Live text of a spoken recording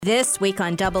This week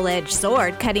on Double-Edged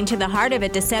Sword, cutting to the heart of a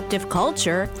deceptive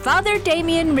culture, Father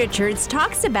Damien Richards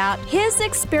talks about his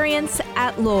experience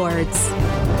at Lourdes.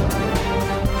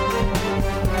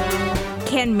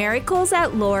 Can miracles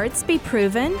at Lourdes be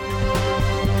proven?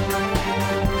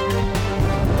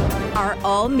 Are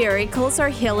all miracles or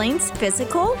healings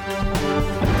physical?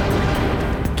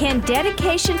 Can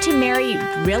dedication to Mary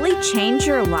really change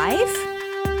your life?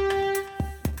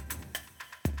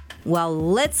 Well,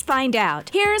 let's find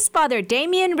out. Here's Father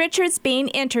Damien Richards being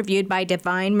interviewed by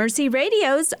Divine Mercy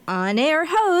Radio's on-air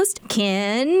host,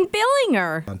 Ken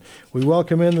Billinger. We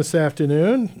welcome in this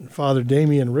afternoon Father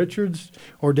Damien Richards,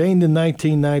 ordained in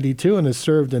 1992 and has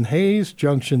served in Hayes,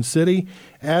 Junction City,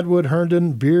 Atwood,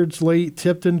 Herndon, Beardsley,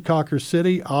 Tipton, Cocker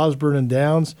City, Osborne, and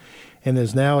Downs, and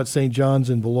is now at St. John's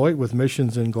in Beloit with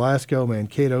missions in Glasgow,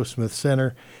 Mankato, Smith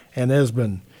Center, and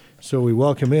Esbon. So we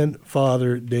welcome in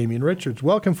Father Damien Richards.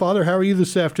 Welcome, Father. How are you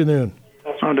this afternoon?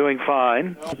 I'm doing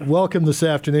fine. Welcome this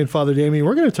afternoon, Father Damien.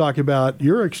 We're going to talk about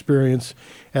your experience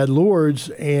at Lourdes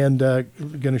and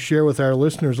going to share with our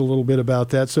listeners a little bit about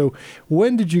that. So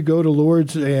when did you go to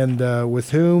Lourdes and with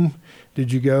whom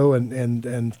did you go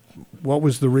and what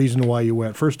was the reason why you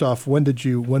went? First off, when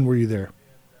were you there?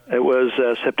 It was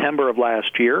September of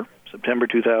last year, September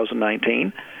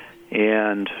 2019,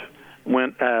 and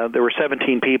there were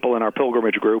 17 people in our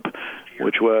pilgrimage group,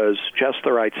 which was just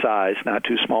the right size, not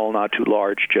too small, not too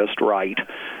large, just right.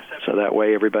 So that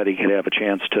way everybody could have a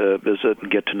chance to visit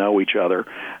and get to know each other.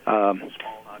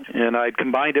 And I'd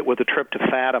combined it with a trip to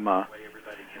Fatima.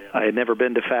 I had never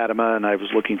been to Fatima, and I was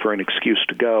looking for an excuse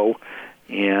to go.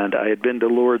 And I had been to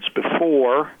Lourdes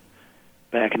before,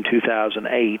 back in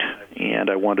 2008, and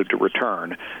I wanted to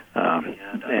return.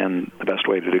 And the best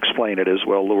way to explain it is,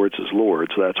 well, Lourdes is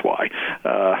Lourdes, that's why.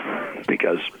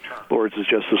 Because Lourdes is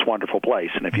just this wonderful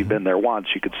place, and if you've been there once,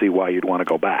 you could see why you'd want to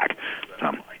go back.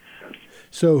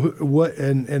 So what?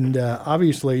 And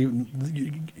obviously,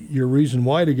 your reason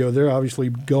why to go there, obviously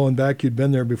going back, you'd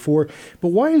been there before. But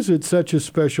why is it such a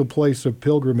special place of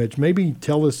pilgrimage? Maybe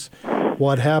tell us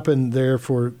what happened there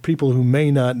for people who may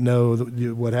not know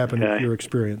what happened with your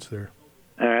experience there.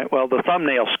 All right. Well, the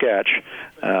thumbnail sketch,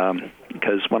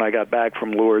 because when I got back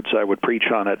from Lourdes, I would preach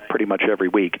on it pretty much every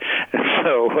week. And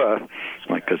so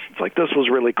it's like this was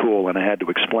really cool, and I had to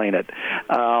explain it.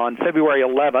 On February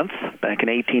 11th, back in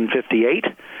 1858,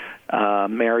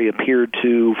 Mary appeared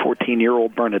to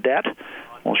 14-year-old Bernadette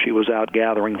while she was out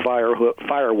gathering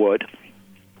firewood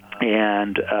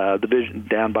and the vision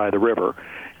down by the river.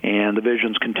 And the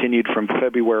visions continued from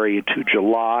February to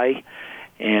July.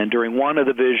 And during one of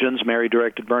the visions, Mary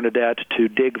directed Bernadette to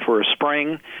dig for a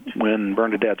spring. When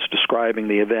Bernadette's describing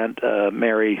the event,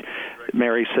 Mary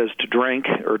says to drink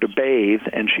or to bathe,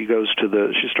 and she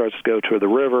starts to go to the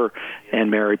river,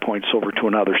 and Mary points over to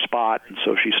another spot, and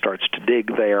so she starts to dig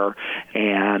there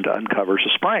and uncovers a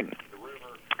spring.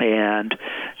 And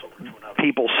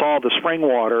people saw the spring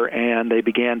water, and they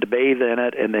began to bathe in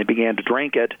it, and they began to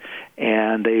drink it,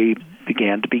 and they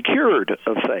began to be cured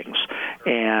of things.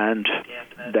 And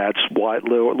that's what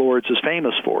Lourdes is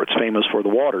famous for. It's famous for the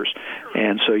waters.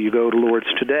 And so you go to Lourdes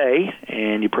today,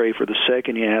 and you pray for the sick,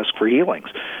 and you ask for healings.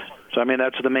 So,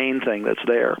 that's the main thing that's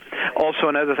there. Also,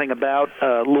 another thing about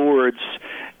Lourdes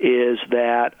is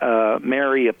that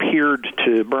Mary appeared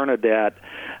to Bernadette.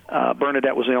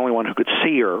 Bernadette was the only one who could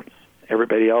see her.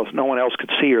 Everybody else, no one else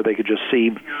could see her. They could just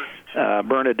see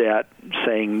Bernadette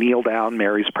saying, "Kneel down,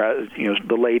 Mary's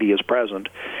the lady is present."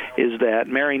 Is that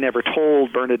Mary never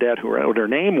told Bernadette what her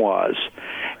name was,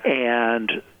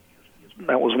 and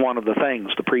that was one of the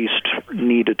things. The priest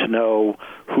needed to know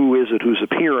who is it who's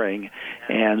appearing,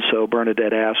 and so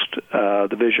Bernadette asked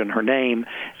the vision her name,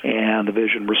 and the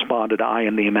vision responded, "I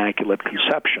am the Immaculate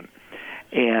Conception."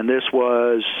 And this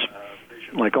was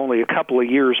like only a couple of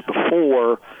years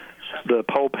before the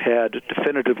Pope had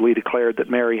definitively declared that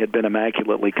Mary had been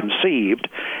immaculately conceived.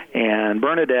 And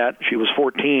Bernadette, she was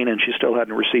 14, and she still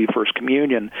hadn't received First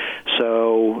Communion.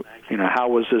 So, how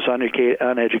was this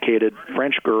uneducated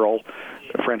French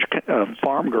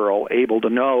farm girl, able to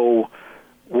know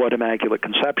what Immaculate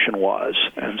Conception was?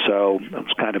 And so it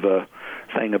was kind of a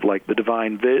thing of like the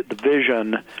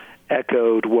vision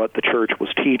echoed what the Church was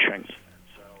teaching.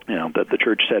 That the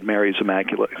Church said Mary is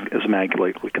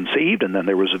immaculately conceived, and then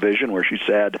there was a vision where she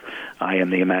said, "I am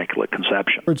the Immaculate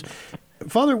Conception."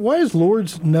 Father, why is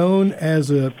Lourdes known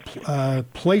as a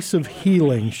place of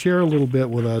healing? Share a little bit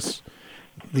with us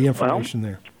the information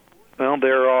there. Well,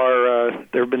 there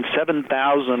have been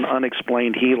 7,000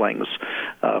 unexplained healings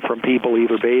from people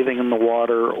either bathing in the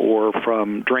water or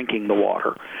from drinking the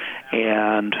water,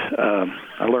 and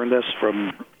I learned this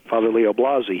from Father Leo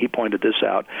Blasi, he pointed this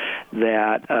out,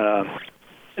 that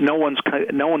no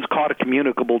one's caught a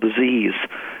communicable disease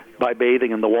by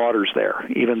bathing in the waters there,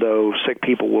 even though sick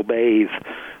people will bathe.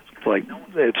 Like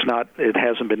it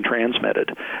hasn't been transmitted.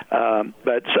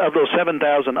 But of those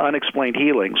 7,000 unexplained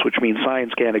healings, which means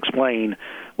science can't explain,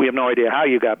 we have no idea how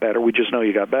you got better. We just know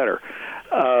you got better.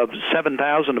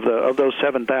 7,000 of those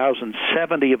 7,000,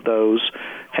 70 of those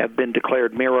have been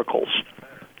declared miracles.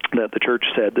 That the church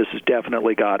said this is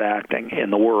definitely God acting in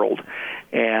the world.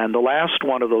 And the last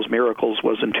one of those miracles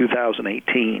was in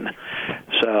 2018.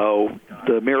 So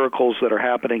the miracles that are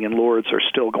happening in Lourdes are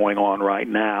still going on right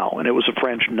now. And it was a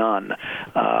French nun.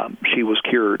 She was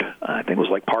cured. I think it was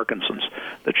like Parkinson's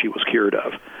that she was cured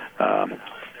of.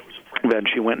 Then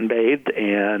she went and bathed,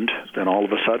 and then all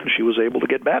of a sudden she was able to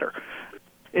get better.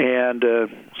 And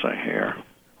so here,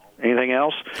 anything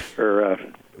else? Or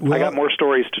I got more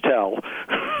stories to tell.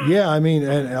 Yeah, I mean,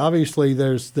 and obviously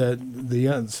there's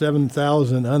the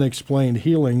 7,000 unexplained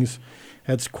healings.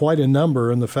 That's quite a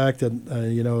number, and the fact that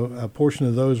a portion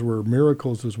of those were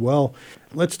miracles as well.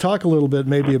 Let's talk a little bit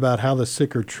maybe about how the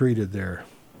sick are treated there.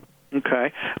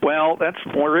 Okay. Well, that's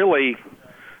really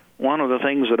one of the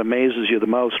things that amazes you the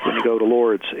most when you go to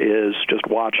Lourdes is just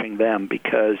watching them,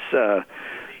 because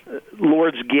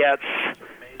Lourdes gets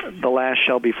the last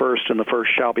shall be first and the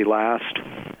first shall be last.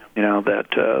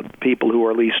 That people who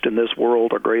are least in this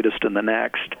world are greatest in the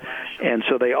next. And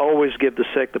so they always give the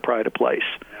sick the pride of place,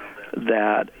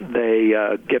 that they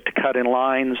get to cut in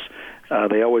lines.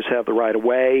 They always have the right of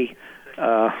way.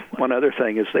 One other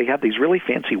thing is they have these really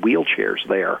fancy wheelchairs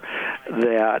there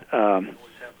that,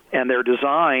 and they're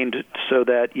designed so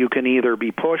that you can either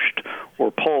be pushed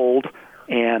or pulled,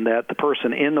 and that the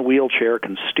person in the wheelchair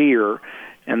can steer.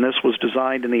 And this was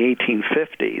designed in the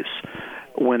 1850s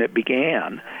when it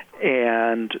began.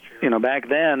 And, back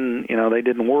then, they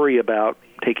didn't worry about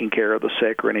taking care of the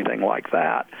sick or anything like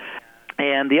that.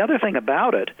 And the other thing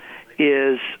about it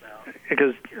is,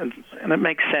 and it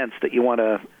makes sense that you want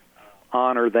to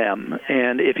honor them.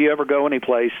 And if you ever go any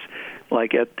place,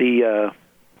 like at the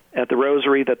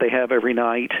Rosary that they have every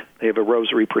night, they have a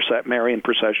Rosary Marian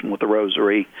procession with the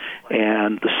Rosary,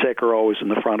 and the sick are always in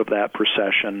the front of that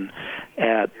procession.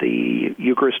 At the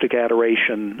Eucharistic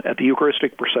Adoration, at the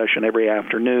Eucharistic procession every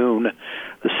afternoon,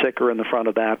 the sick are in the front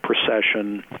of that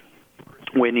procession.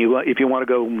 If you want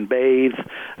to go and bathe,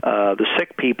 the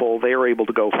sick people, they are able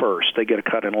to go first. They get a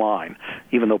cut in line,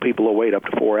 even though people will wait up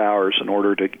to 4 hours in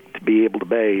order to be able to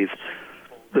bathe.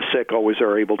 The sick always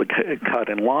are able to cut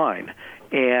in line.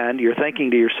 And you're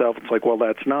thinking to yourself, it's like, well,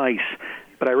 that's nice.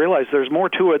 But I realize there's more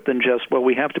to it than just, well,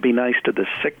 we have to be nice to this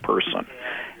sick person.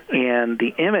 And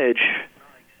the image,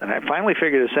 and I finally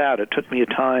figured this out. It took me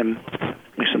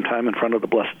some time in front of the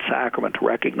Blessed Sacrament to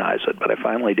recognize it, but I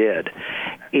finally did,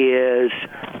 is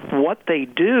what they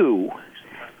do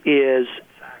is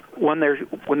when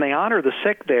they honor the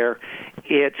sick there,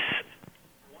 it's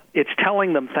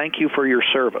telling them thank you for your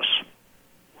service.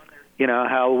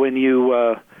 How when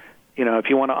you if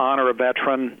you want to honor a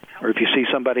veteran, or if you see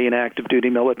somebody in active duty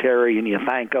military and you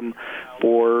thank them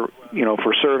for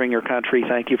serving your country,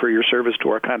 thank you for your service to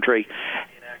our country.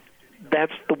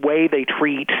 That's the way they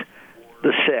treat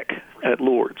the sick at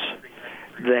Lourdes.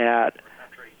 That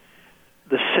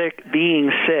the sick,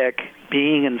 being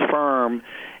infirm,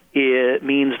 it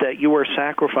means that you are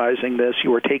sacrificing this,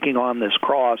 you are taking on this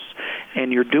cross,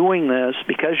 and you're doing this,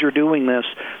 because you're doing this,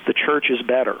 the church is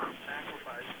better.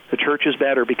 The church is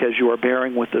better because you are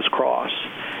bearing with this cross,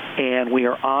 and we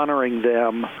are honoring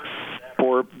them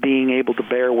for being able to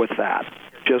bear with that.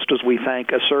 Just as we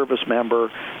thank a service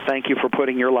member, thank you for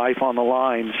putting your life on the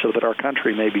line so that our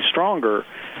country may be stronger.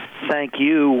 Thank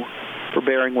you for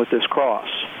bearing with this cross,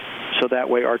 so that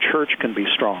way our church can be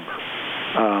stronger.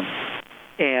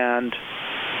 And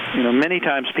many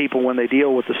times people, when they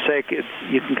deal with the sick,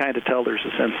 you can kind of tell there's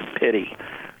a sense of pity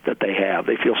that they have.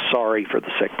 They feel sorry for the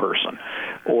sick person.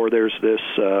 Or there's this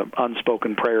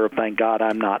unspoken prayer of, thank God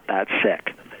I'm not that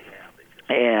sick.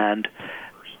 And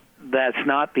that's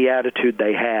not the attitude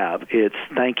they have. It's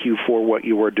thank you for what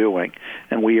you are doing,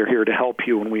 and we are here to help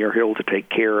you, and we are here to take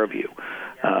care of you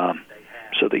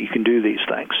so that you can do these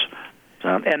things.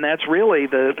 And that's really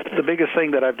the biggest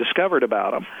thing that I've discovered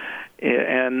about them.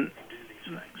 And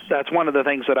that's one of the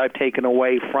things that I've taken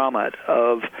away from it,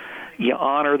 of you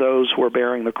honor those who are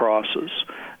bearing the crosses.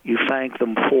 You thank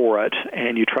them for it,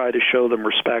 and you try to show them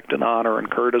respect and honor and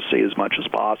courtesy as much as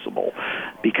possible,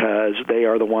 because they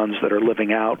are the ones that are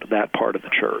living out that part of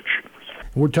the church.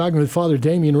 We're talking with Father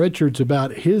Damien Richards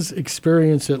about his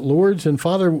experience at Lourdes. And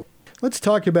Father, Let's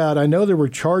talk about, I know there were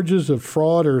charges of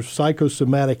fraud or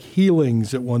psychosomatic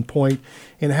healings at one point,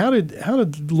 and how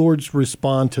did Lourdes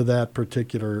respond to that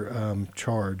particular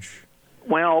charge?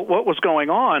 Well, what was going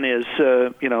on is,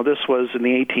 this was in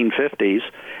the 1850s,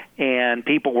 and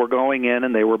people were going in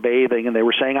and they were bathing and they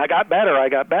were saying, I got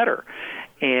better.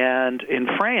 And in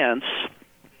France,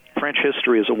 French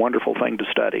history is a wonderful thing to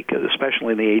study,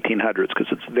 especially in the 1800s, because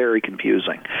it's very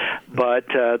confusing. But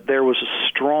there was a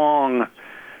strong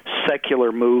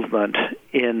secular movement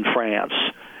in France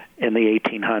in the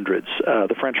 1800s.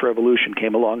 The French Revolution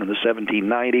came along in the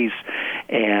 1790s,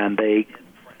 and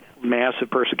massive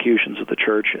persecutions of the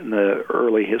church in the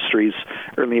early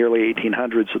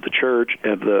 1800s of the church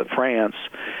of the France,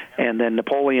 and then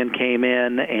Napoleon came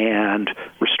in and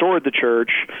restored the church,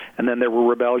 and then there were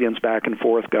rebellions back and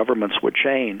forth. Governments would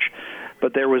change,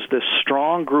 but there was this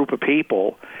strong group of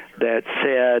people that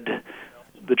said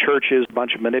the church is a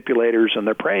bunch of manipulators and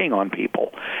they're preying on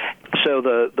people. So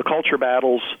the culture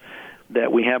battles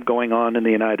that we have going on in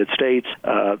the United States,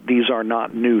 these are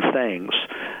not new things.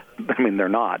 I mean, they're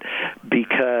not,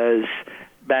 because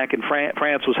back in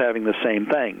France was having the same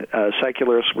thing.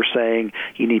 Secularists were saying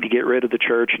you need to get rid of the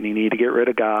church and you need to get rid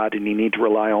of God and you need to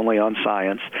rely only on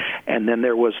science. And then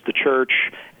there was the church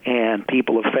and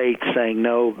people of faith saying,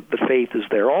 no, the faith is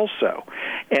there also.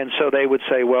 And so they would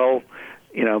say, well,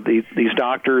 these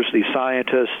doctors, these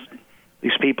scientists,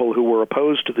 these people who were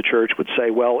opposed to the church would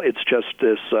say, well, it's just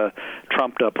this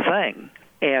trumped-up thing.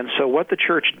 And so what the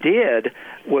church did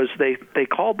was they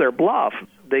called their bluff.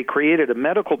 They created a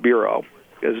medical bureau.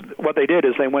 What they did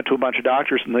is they went to a bunch of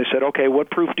doctors and they said, okay, what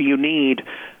proof do you need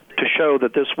to show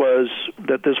that this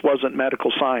wasn't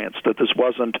medical science, that this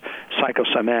wasn't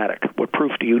psychosomatic? What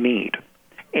proof do you need?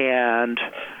 And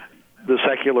the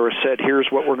secularists said,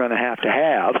 here's what we're going to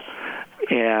have.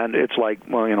 And it's like,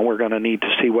 well, we're going to need to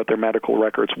see what their medical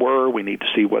records were. We need to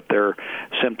see what their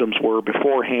symptoms were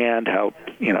beforehand, how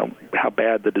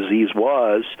bad the disease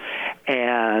was,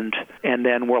 and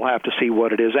then we'll have to see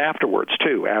what it is afterwards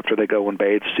too. After they go and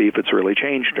bathe, see if it's really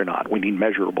changed or not. We need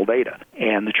measurable data.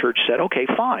 And the church said, okay,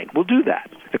 fine, we'll do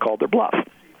that. They called their bluff.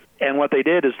 And what they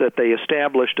did is that they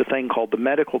established a thing called the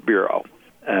Medical Bureau.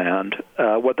 And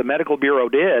what the Medical Bureau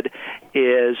did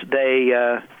is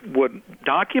they would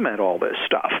document all this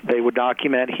stuff. They would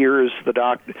document, here's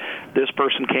this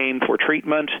person came for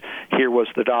treatment, here was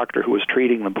the doctor who was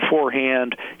treating them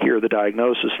beforehand, here are the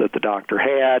diagnoses that the doctor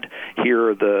had,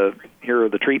 here are the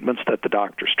treatments that the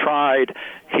doctors tried,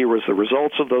 here was the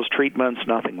results of those treatments,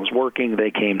 nothing was working,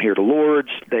 they came here to Lourdes,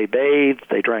 they bathed,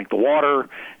 they drank the water,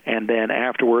 and then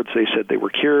afterwards they said they were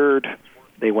cured.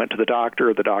 They went to the doctor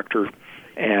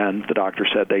and the doctor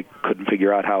said they couldn't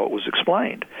figure out how it was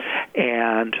explained.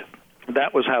 And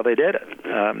that was how they did it.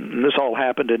 This all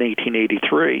happened in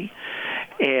 1883.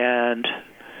 And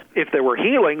if there were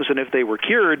healings and if they were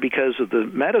cured because of the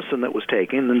medicine that was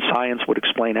taken, then science would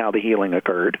explain how the healing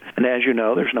occurred. And as you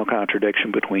know, there's no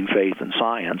contradiction between faith and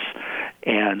science.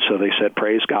 And so they said,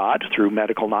 praise God, through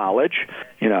medical knowledge,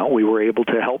 we were able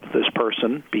to help this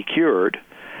person be cured.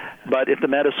 But if the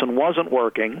medicine wasn't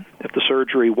working, if the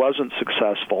surgery wasn't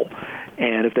successful,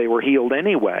 and if they were healed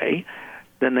anyway,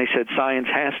 then they said science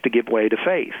has to give way to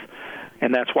faith.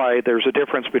 And that's why there's a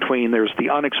difference between there's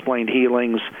the unexplained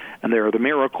healings and there are the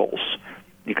miracles.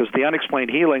 Because the unexplained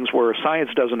healings where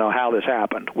science doesn't know how this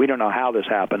happened. We don't know how this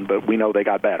happened, but we know they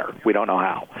got better. We don't know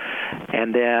how.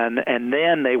 And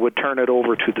then they would turn it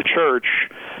over to the church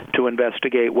to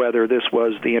investigate whether this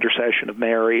was the intercession of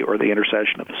Mary or the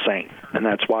intercession of the saint. And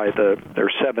that's why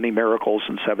there's 70 miracles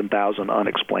and 7,000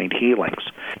 unexplained healings.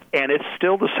 And it's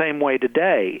still the same way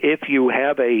today. If you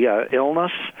have a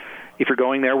illness, if you're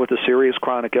going there with a serious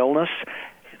chronic illness,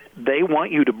 they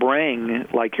want you to bring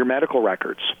your medical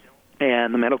records.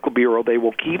 And the Medical Bureau, they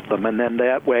will keep them, and then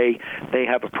that way they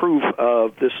have a proof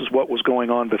of this is what was going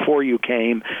on before you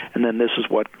came, and then this is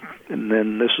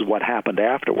what happened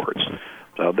afterwards.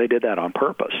 So they did that on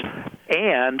purpose.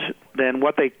 And then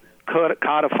what they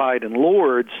codified in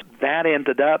Lourdes, that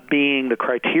ended up being the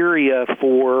criteria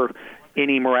for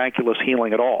any miraculous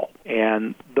healing at all.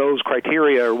 And those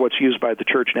criteria are what's used by the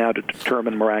church now to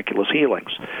determine miraculous healings.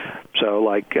 So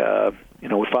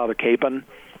with Father Capon,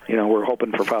 we're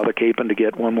hoping for Father Capon to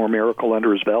get one more miracle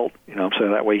under his belt, so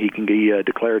that way he can be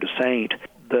declared a saint.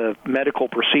 The medical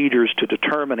procedures to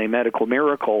determine a medical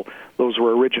miracle, those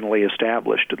were originally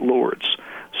established at Lourdes.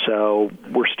 So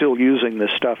we're still using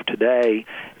this stuff today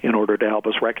in order to help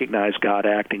us recognize God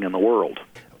acting in the world.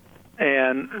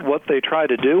 And what they try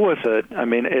to do with it,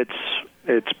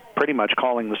 it's pretty much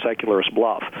calling the secularist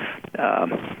bluff.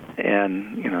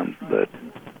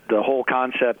 The the whole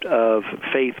concept of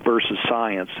faith versus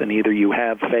science, and either you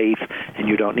have faith and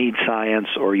you don't need science,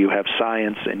 or you have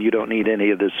science and you don't need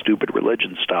any of this stupid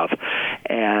religion stuff.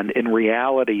 And in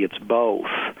reality, it's both.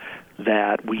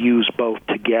 That we use both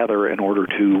together in order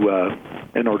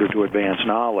to advance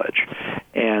knowledge.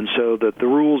 And so the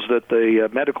rules that the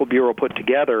Medical Bureau put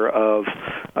together of,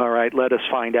 all right, let us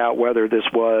find out whether this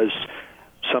was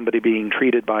somebody being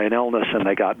treated by an illness and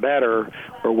they got better,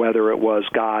 or whether it was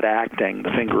God acting, the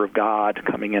finger of God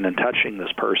coming in and touching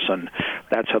this person.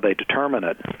 That's how they determine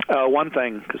it. One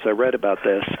thing, because I read about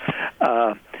this,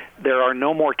 there are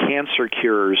no more cancer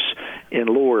cures in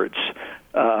Lourdes.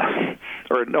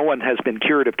 Or no one has been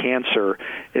cured of cancer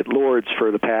at Lourdes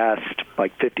for the past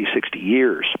 50, 60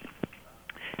 years.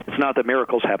 It's not that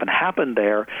miracles haven't happened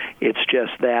there. It's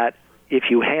just that if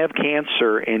you have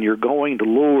cancer and you're going to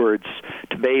Lourdes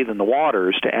to bathe in the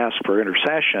waters to ask for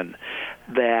intercession,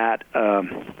 that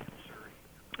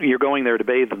you're going there to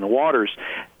bathe in the waters,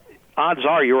 odds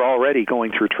are you're already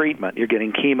going through treatment. You're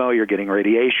getting chemo, you're getting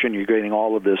radiation, you're getting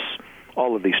all of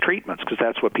these treatments, because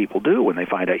that's what people do when they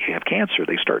find out you have cancer.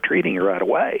 They start treating you right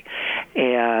away.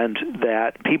 And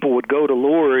that people would go to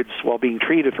Lourdes while being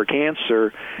treated for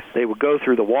cancer. They would go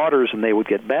through the waters and they would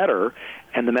get better.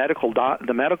 And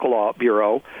the medical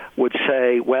bureau would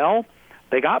say, well,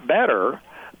 they got better,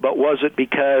 but was it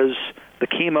because the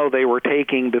chemo they were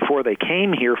taking before they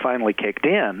came here finally kicked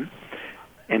in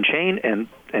and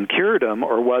cured them,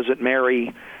 or was it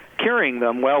Mary curing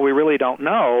them? Well, we really don't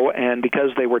know, and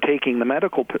because they were taking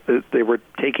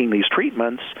these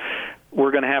treatments,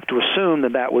 we're going to have to assume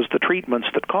that was the treatments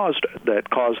that caused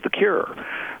the cure.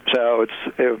 So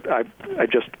I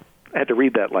just had to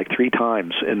read that 3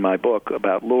 times in my book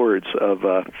about Lourdes of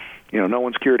no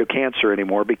one's cured of cancer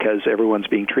anymore because everyone's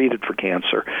being treated for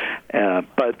cancer.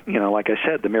 But like I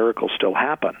said, the miracles still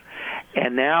happen.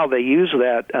 And now they use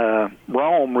that.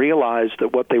 Rome realized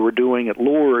that what they were doing at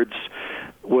Lourdes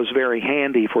was very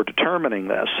handy for determining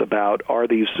this about are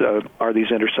these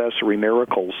intercessory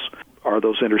miracles, are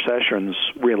those intercessions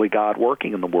really God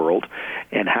working in the world,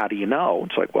 and how do you know?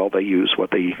 It's well, they use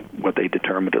what they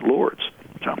determined at Lourdes.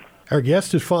 So. Our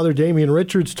guest is Father Damien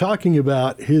Richards, talking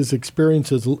about his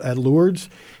experiences at Lourdes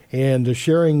and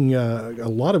sharing a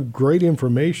lot of great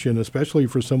information, especially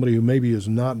for somebody who maybe has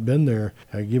not been there,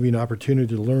 give you an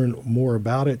opportunity to learn more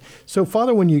about it. So,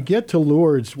 Father, when you get to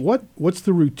Lourdes, what's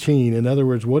the routine? In other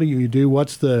words, what do you do?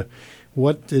 What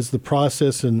is the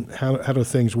process, and how do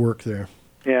things work there?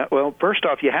 Yeah, well, first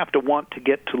off, you have to want to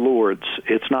get to Lourdes.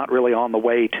 It's not really on the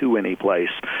way to any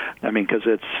place. I mean, because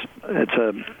it's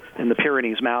in the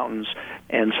Pyrenees Mountains,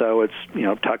 and so it's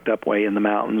tucked up way in the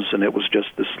mountains, and it was just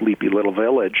this sleepy little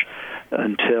village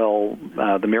until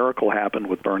the miracle happened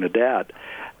with Bernadette.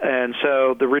 And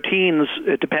so the routines,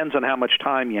 it depends on how much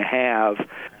time you have.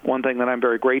 One thing that I'm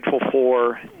very grateful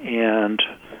for, and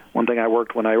one thing I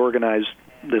worked when I organized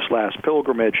this last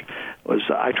pilgrimage, was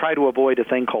I try to avoid a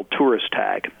thing called tourist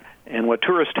tag. And what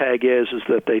tourist tag is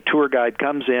that the tour guide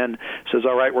comes in, says,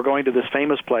 all right, we're going to this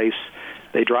famous place.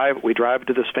 We drive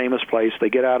to this famous place. They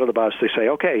get out of the bus. They say,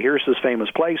 okay, here's this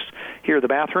famous place. Here are the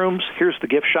bathrooms. Here's the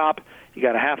gift shop. You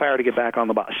got a half hour to get back on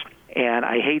the bus. And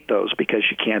I hate those because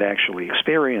you can't actually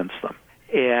experience them.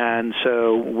 And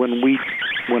so when we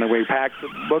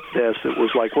booked this, it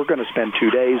was we're going to spend 2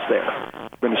 days there.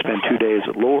 We're going to spend 2 days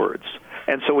at Lourdes.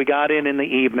 And so we got in the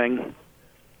evening,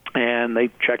 and they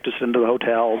checked us into the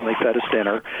hotel, and they fed us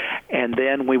dinner, and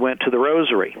then we went to the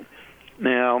Rosary.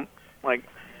 Now,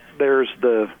 this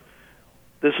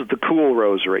is the cool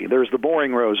rosary. There's the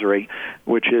boring rosary,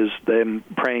 which is them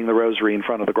praying the rosary in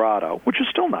front of the grotto, which is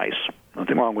still nice.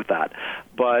 Nothing wrong with that.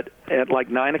 But at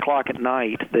 9 o'clock at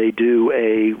night, they do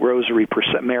a rosary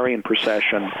Marian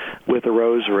procession with a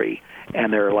rosary.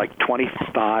 And there are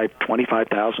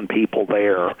 25,000 people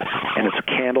there, and it's a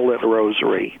candlelit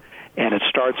rosary. And it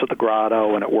starts at the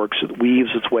grotto, and it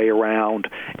weaves its way around,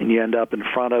 and you end up in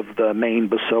front of the main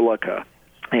basilica.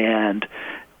 And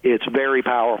it's very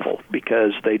powerful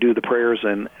because they do the prayers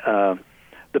in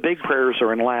the big prayers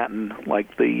are in Latin,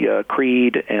 like the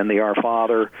Creed and the Our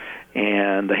Father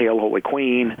and the Hail Holy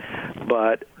Queen,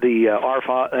 but the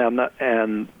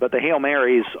but the Hail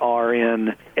Marys are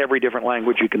in every different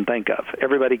language you can think of.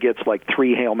 Everybody gets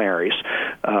 3 Hail Marys.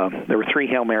 There were 3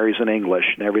 Hail Marys in English,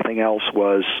 and everything else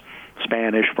was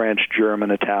Spanish, French,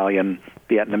 German, Italian,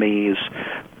 Vietnamese,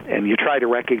 and you try to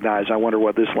recognize, I wonder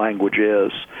what this language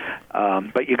is.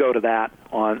 But you go to that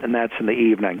and that's in the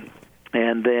evening.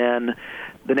 And then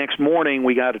the next morning,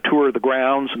 we got a tour of the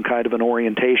grounds and kind of an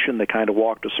orientation. They kind of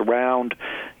walked us around.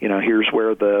 Here's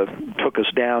where took us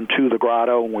down to the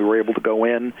grotto, and we were able to go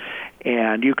in.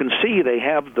 And you can see they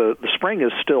have the spring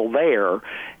is still there,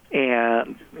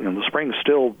 and the spring is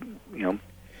still,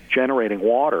 generating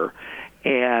water.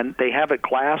 And they have it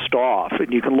glassed off,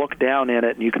 and you can look down in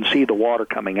it, and you can see the water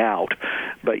coming out.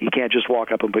 But you can't just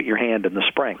walk up and put your hand in the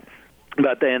spring.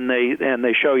 But then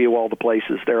they show you all the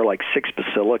places. There are like 6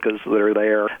 basilicas that are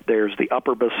there. There's the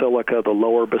upper basilica, the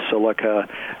lower basilica.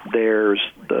 There's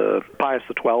the Pius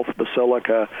XII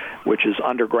basilica, which is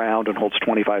underground and holds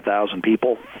 25,000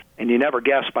 people. And you never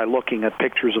guess by looking at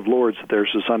pictures of Lourdes that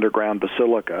there's this underground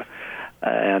basilica.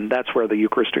 And that's where the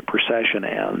Eucharistic procession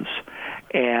ends.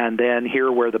 And then here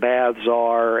where the baths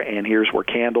are, and here's where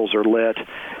candles are lit,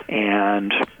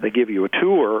 and they give you a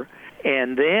tour.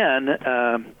 And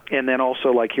then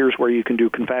also, like, here's where you can do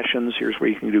confessions, here's where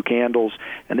you can do candles,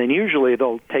 and then usually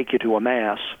they'll take you to a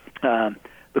Mass.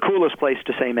 The coolest place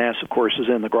to say Mass, of course, is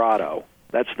in the grotto.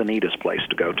 That's the neatest place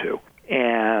to go to.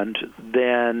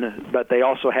 But they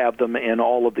also have them in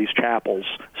all of these chapels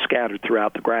scattered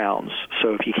throughout the grounds.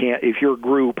 So if your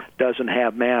group doesn't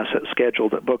have Mass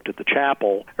scheduled booked at the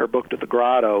chapel or booked at the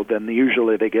grotto, then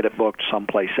usually they get it booked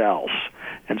someplace else,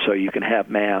 and so you can have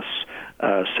Mass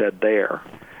said there.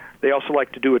 They also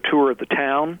like to do a tour of the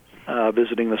town,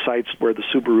 visiting the sites where the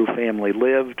Subaru family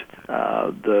lived.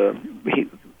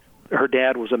 Her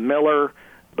dad was a miller,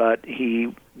 but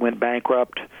he went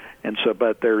bankrupt.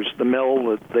 But there's the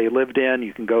mill that they lived in.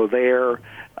 You can go there.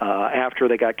 After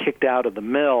they got kicked out of the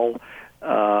mill,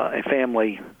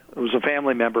 it was a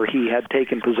family member. He had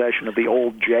taken possession of the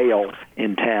old jail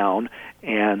in town,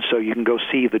 and so you can go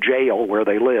see the jail where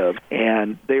they live.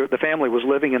 And the family was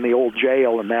living in the old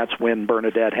jail, and that's when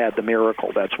Bernadette had the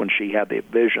miracle. That's when she had the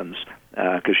visions,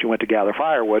 because she went to gather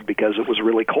firewood because it was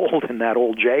really cold in that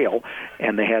old jail,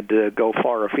 and they had to go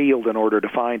far afield in order to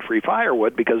find free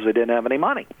firewood because they didn't have any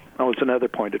money. Oh, it's another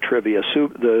point of trivia.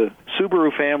 The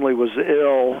Subaru family was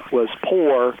ill, was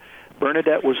poor.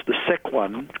 Bernadette was the sick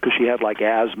one because she had like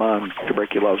asthma and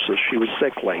tuberculosis. She was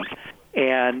sickly.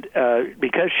 And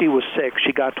because she was sick,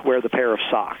 she got to wear the pair of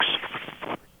socks.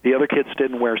 The other kids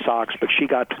didn't wear socks, but she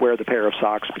got to wear the pair of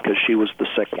socks because she was the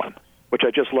sick one, which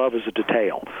I just love as a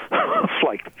detail. It's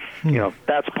like,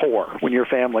 that's poor. When your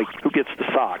family, who gets the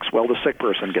socks? Well, the sick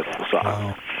person gets the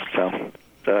socks. Wow.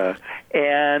 So,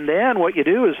 and then what you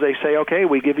do is they say, okay,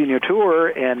 we give you a tour,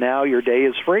 and now your day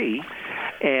is free.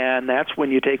 And that's when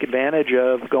you take advantage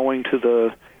of going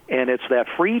to and it's that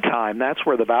free time, that's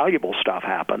where the valuable stuff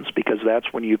happens, because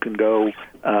that's when you can go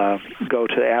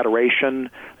to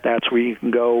adoration, that's where you can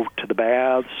go to the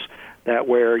baths, that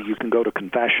where you can go to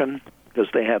confession, because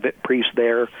they have priests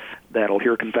there that'll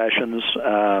hear confessions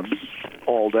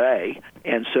all day.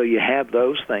 And so you have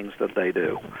those things that they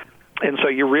do. And so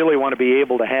you really want to be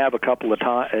able to have a couple of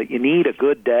times. You need a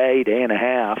good day and a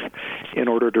half in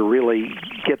order to really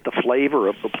get the flavor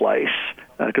of the place.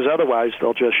 Because otherwise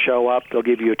they'll just show up, they'll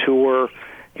give you a tour.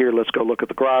 Here, let's go look at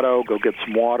the grotto, go get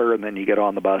some water, and then you get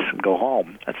on the bus and go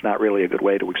home. That's not really a good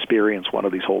way to experience one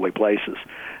of these holy places.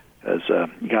 Because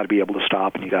you got to be able to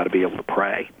stop and you got to be able to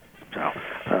pray. So.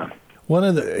 One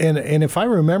of the and if I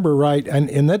remember right,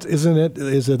 and that is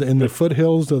it in the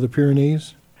foothills of the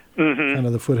Pyrenees? Mm-hmm. Kind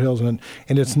of the foothills, and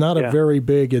it's not a very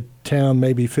big town,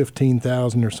 maybe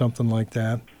 15,000 or something like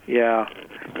that. Yeah,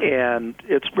 and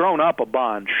it's grown up a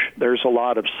bunch. There's a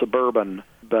lot of suburban,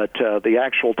 but the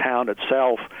actual town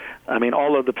itself, I mean,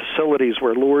 all of the facilities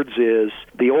where Lourdes is,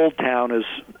 the old town is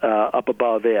up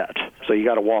above it, so you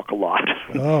got to walk a lot.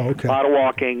 Oh, okay. A lot of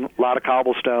walking, a lot of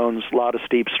cobblestones, a lot of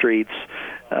steep streets,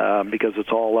 because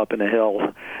it's all up in a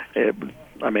hill.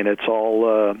 It's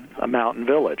all a mountain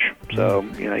village. So,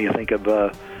 you think of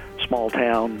a small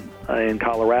town in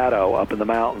Colorado up in the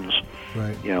mountains,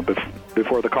 right?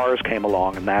 Before the cars came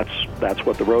along, and that's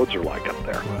what the roads are like up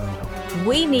there. Wow.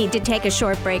 We need to take a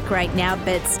short break right now,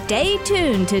 but stay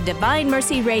tuned to Divine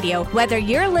Mercy Radio. Whether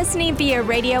you're listening via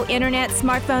radio, internet,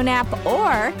 smartphone app,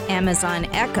 or Amazon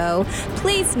Echo,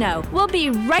 please know we'll be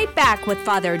right back with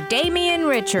Father Damien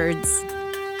Richards.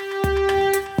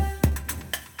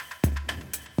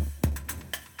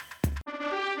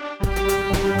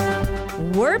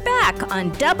 We're back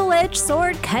on Double-Edged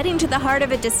Sword, cutting to the heart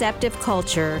of a deceptive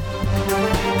culture.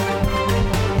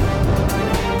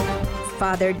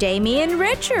 Father Damien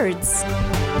Richards.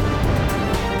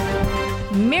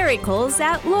 Miracles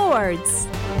at Lourdes.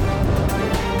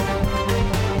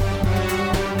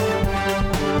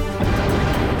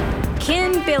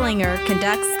 Ken Billinger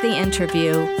conducts the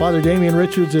interview. Father Damien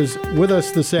Richards is with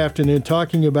us this afternoon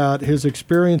talking about his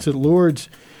experience at Lourdes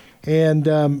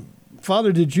And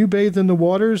Father, did you bathe in the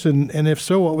waters? And if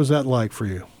so, what was that like for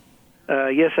you?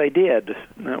 Yes, I did.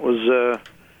 That was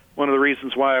one of the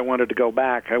reasons why I wanted to go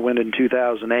back. I went in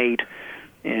 2008,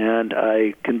 and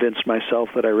I convinced myself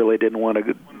that I really didn't want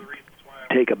to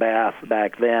take a bath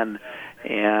back then,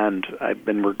 and I've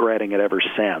been regretting it ever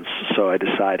since. So I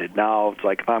decided, no, it's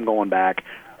like if I'm going back,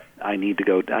 I need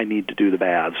to do the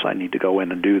baths. I need to go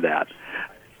in and do that.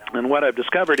 And what I've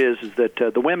discovered is that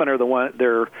the women are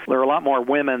there are a lot more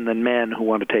women than men who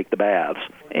want to take the baths.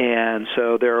 And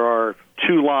so there are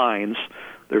two lines.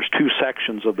 There's two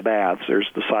sections of the baths. There's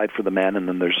the side for the men, and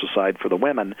then there's the side for the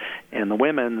women. And the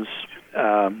women's,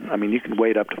 you can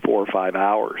wait up to 4 or 5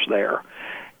 hours there.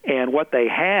 And what they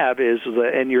have is,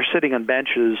 and you're sitting on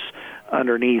benches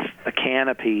underneath a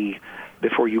canopy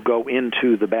before you go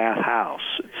into the bathhouse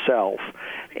itself.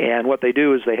 And what they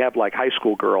do is they have like high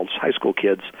school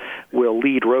kids will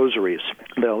lead rosaries.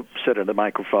 They'll sit at the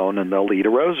microphone and they'll lead a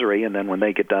rosary, and then when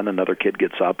they get done, another kid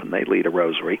gets up and they lead a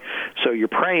rosary. So you're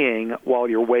praying while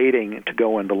you're waiting to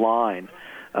go into line.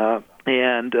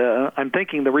 And I'm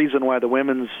thinking the reason why the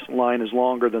women's line is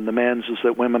longer than the men's is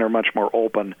that women are much more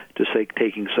open to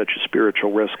taking such a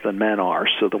spiritual risk than men are,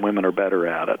 so the women are better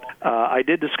at it. I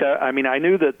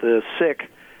knew that the sick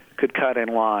could cut in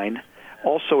line.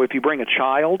 Also, if you bring a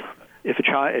child,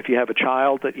 if you have a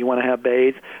child that you want to have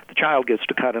bathed, the child gets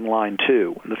to cut in line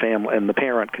too, and the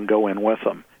parent can go in with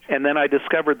them. And then I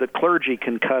discovered that clergy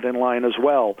can cut in line as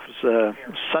well. It was,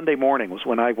 Sunday morning was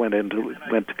when I went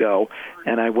to go,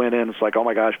 and I went in. It's like, oh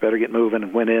my gosh, better get moving.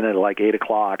 And went in at like 8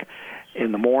 o'clock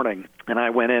in the morning, and I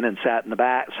went in and sat at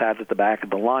the back of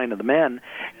the line of the men.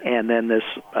 And then this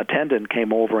attendant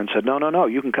came over and said, no,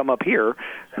 you can come up here.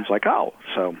 And it's like, oh,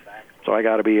 so I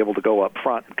got to be able to go up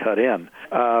front and cut in.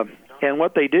 And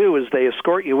what they do is they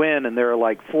escort you in, and there are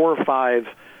like 4 or 5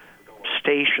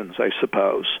 stations, I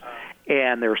suppose.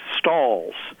 And there's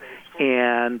stalls,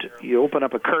 and you open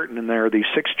up a curtain, and there are these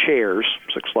 6 chairs,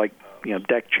 6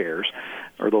 deck chairs,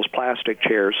 or those plastic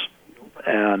chairs.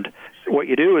 And what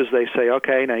you do is they say,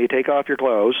 okay, now you take off your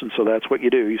clothes, and so that's what you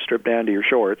do. You strip down to your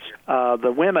shorts.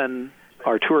 The women,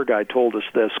 our tour guide told us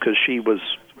this because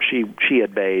she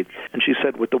had bathed, and she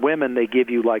said with the women they give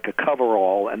you like a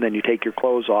coverall, and then you take your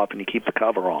clothes off and you keep the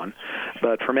cover on.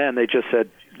 But for men, they just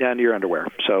said down to your underwear.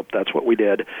 So that's what we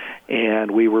did,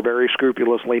 and we were very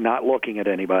scrupulously not looking at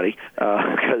anybody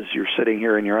because you're sitting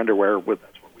here in your underwear with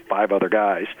 5 other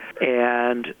guys.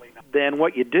 And then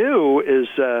what you do is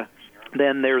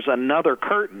then there's another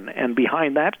curtain, and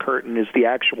behind that curtain is the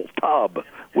actual tub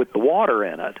with the water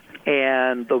in it,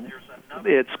 and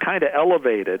it's kind of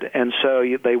elevated, and so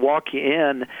they walk you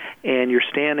in, and you're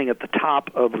standing at the top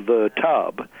of the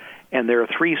tub, and there are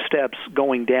 3 steps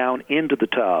going down into the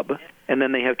tub, and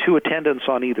then they have 2 attendants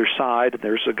on either side.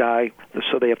 There's a guy,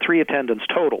 so they have 3 attendants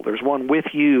total. There's one with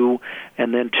you,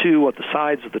 and then 2 at the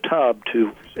sides of the tub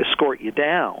to escort you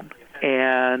down.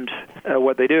 And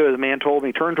what they do is the man told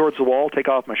me, turn towards the wall, take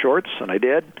off my shorts, and I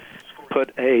did,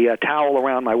 put a towel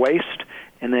around my waist,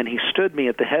 and then he stood me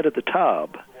at the head of the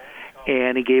tub,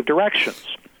 and he gave directions,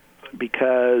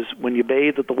 because when you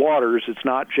bathe at the waters, it's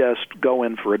not just go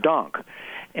in for a dunk.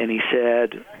 And he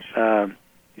said,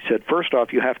 first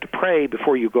off, you have to pray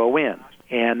before you go in.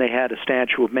 And they had a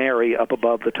statue of Mary up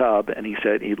above the tub, and he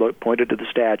pointed to the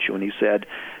statue, and he said,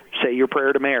 say your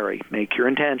prayer to Mary, make your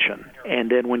intention, and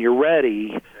then when you're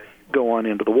ready, go on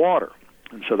into the water.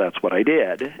 And so that's what I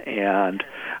did. And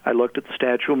I looked at the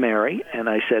statue of Mary, and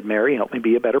I said, Mary, help me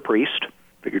be a better priest.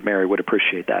 Figured Mary would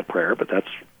appreciate that prayer, but that's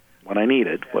what I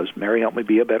needed, was Mary, help me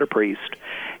be a better priest.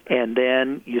 And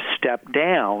then you step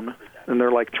down, and there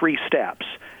are like 3 steps.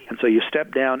 And so you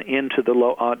step down into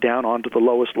down onto the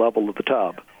lowest level of the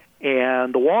tub.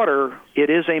 And the water, it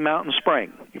is a mountain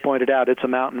spring. You pointed out it's a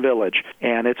mountain village,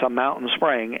 and it's a mountain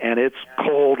spring, and it's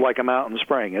cold like a mountain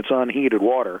spring. It's unheated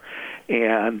water,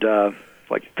 and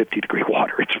like 50-degree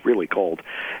water. It's really cold.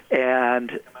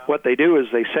 And what they do is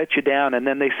they set you down, and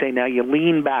then they say, now you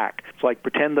lean back. It's like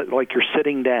pretend that like you're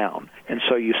sitting down. And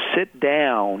so you sit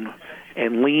down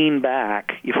and lean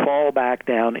back. You fall back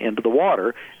down into the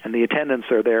water, and the attendants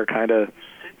are there kind of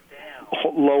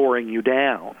lowering you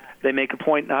down. They make a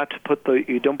point not to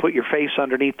you don't put your face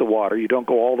underneath the water. You don't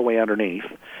go all the way underneath.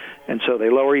 And so they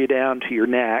lower you down to your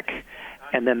neck,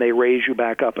 and then they raise you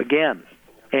back up again.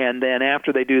 And then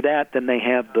after they do that, then they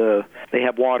have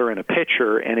water in a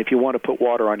pitcher, and if you want to put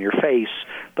water on your face,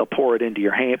 they'll pour some into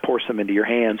your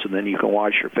hands, and then you can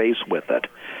wash your face with it.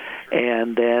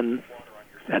 And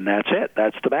that's it.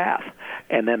 That's the bath.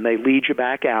 And then they lead you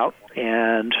back out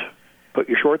and put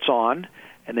your shorts on,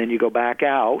 and then you go back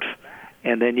out,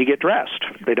 and then you get dressed.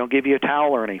 They don't give you a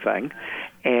towel or anything.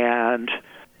 And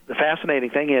the fascinating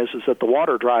thing is that the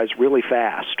water dries really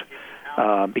fast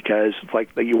because it's like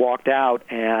you walked out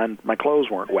and my clothes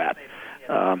weren't wet.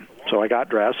 So I got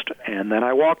dressed, and then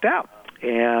I walked out.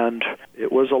 And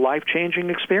it was a life-changing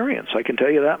experience. I can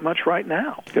tell you that much right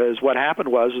now. Because what happened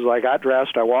was I got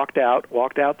dressed, I walked out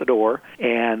the door,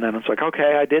 and then it's like,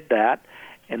 okay, I did that.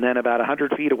 And then about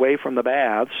 100 feet away from the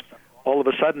baths, all of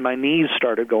a sudden my knees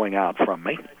started going out from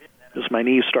me. Just my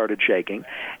knees started shaking,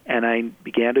 and I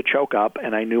began to choke up,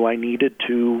 and I knew I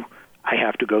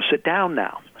have to go sit down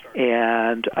now.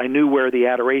 And I knew where the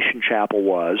Adoration Chapel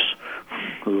was.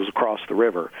 It was across the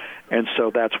river. And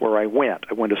so that's where I went.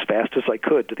 I went as fast as I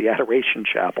could to the Adoration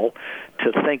Chapel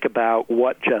to think about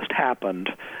what just happened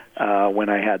when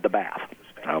I had the bath.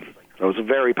 It was a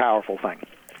very powerful thing.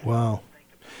 Wow.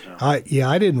 I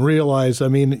didn't realize. I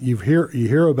mean, you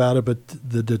hear about it, but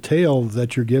the detail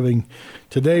that you're giving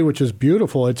today, which is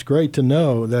beautiful. It's great to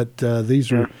know that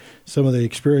these are some of the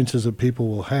experiences that people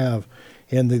will have,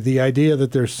 and the idea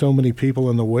that there's so many people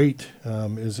in the wait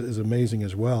is amazing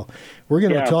as well. We're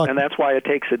going to talk, and that's why it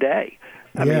takes a day.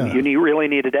 I mean, you really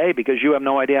need a day because you have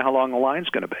no idea how long the line's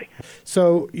going to be.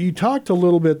 So you talked a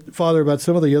little bit, Father, about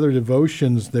some of the other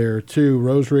devotions there too,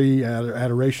 rosary,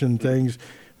 adoration things,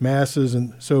 masses,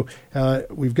 and so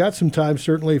we've got some time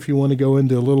certainly if you want to go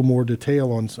into a little more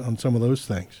detail on some of those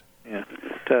things. Yeah.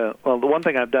 Well, the one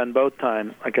thing I've done both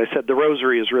times, like I said, the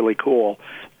rosary is really cool.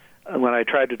 When I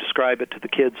tried to describe it to the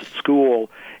kids at school,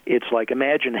 it's like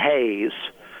imagine Hays.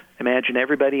 Imagine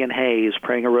everybody in Hays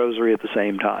praying a rosary at the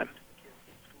same time.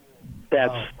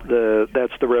 That's the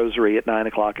rosary at 9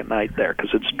 o'clock at night there because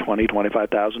it's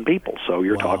 25,000 people. So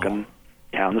you're talking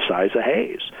town the size of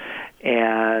Hays,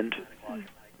 and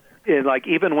like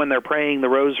even when they're praying the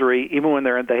rosary, even when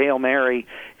they're at the Hail Mary,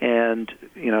 and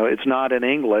it's not in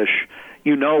English.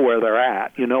 You know where they're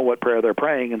at. You know what prayer they're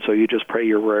praying, and so you just pray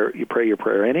your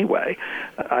prayer anyway.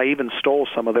 I even stole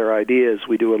some of their ideas.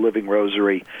 We do a living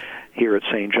rosary here at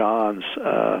St. John's.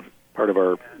 Part of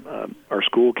our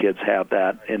school kids have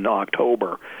that in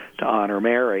October to honor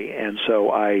Mary, and so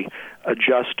I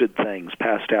adjusted things,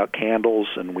 passed out candles,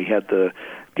 and we had the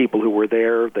people who were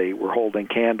there. They were holding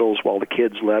candles while the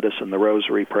kids led us in the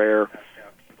rosary prayer.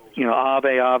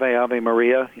 Ave, Ave, Ave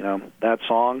Maria. That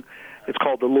song. It's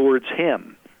called the Lourdes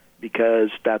Hymn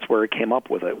because that's where it came up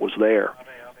with it. It was there.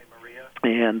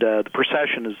 And the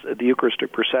procession is the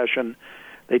Eucharistic procession.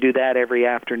 They do that every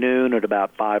afternoon at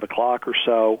about 5 o'clock or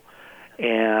so.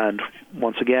 And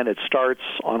once again, it starts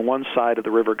on one side of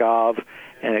the River Gave,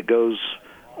 and it goes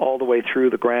all the way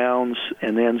through the grounds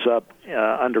and ends up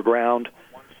underground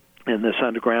in this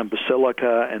underground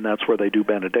basilica, and that's where they do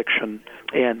benediction.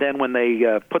 And then when they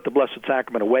put the Blessed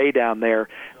Sacrament away down there,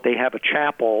 they have a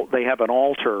chapel, they have an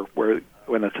altar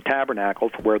when it's a tabernacle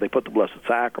for where they put the Blessed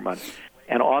Sacrament.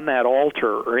 And on that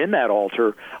altar, or in that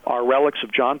altar, are relics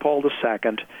of John Paul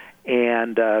II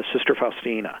and Sister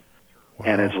Faustina. Wow.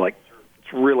 And it's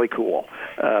really cool.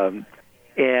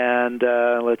 And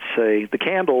let's see, the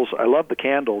candles, I love the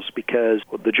candles because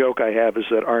the joke I have is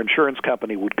that our insurance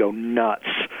company would go nuts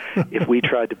if we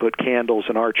tried to put candles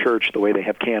in our church the way they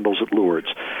have candles at Lourdes.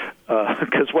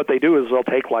 Because what they do is they'll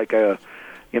take one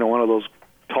of those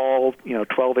tall,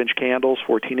 12-inch candles,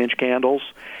 14-inch candles,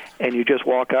 and you just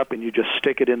walk up and you just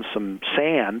stick it in some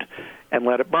sand and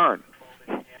let it burn.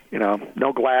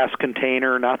 No glass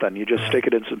container, nothing. You just stick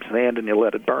it in some sand and you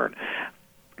let it burn.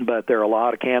 But there are a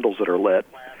lot of candles that are lit.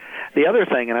 The other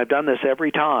thing, and I've done this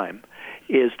every time,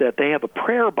 is that they have a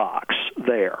prayer box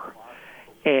there.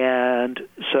 And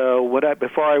so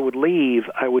before I would leave,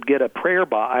 I would get a prayer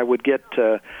box.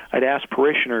 I'd ask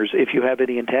parishioners, if you have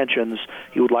any intentions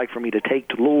you would like for me to take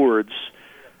to Lourdes,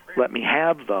 let me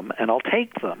have them, and I'll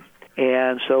take them.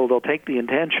 And so they'll take the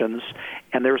intentions,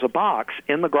 and there's a box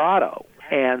in the grotto.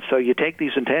 And so you take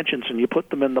these intentions and you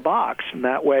put them in the box, and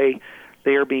that way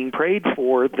they are being prayed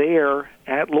for there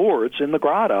at Lourdes in the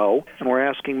grotto, and we're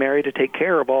asking Mary to take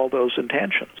care of all those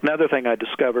intentions. Another thing I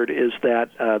discovered is that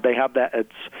they have that.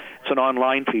 It's an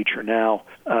online feature now.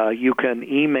 You can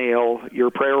email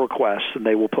your prayer requests, and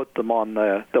they will put them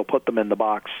they'll put them in the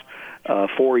box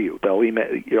for you. They'll email.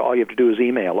 All you have to do is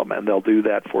email them, and they'll do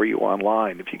that for you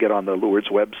online if you get on the Lourdes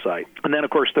website. And then,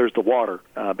 of course, there's the water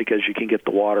because you can get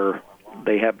the water.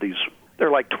 They have these. They're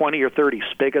like 20 or 30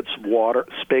 spigots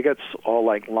all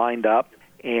lined up,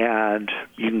 and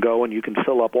you can go and you can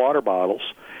fill up water bottles.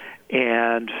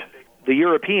 And the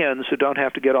Europeans who don't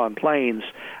have to get on planes,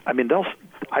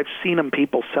 I've seen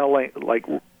people selling,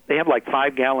 they have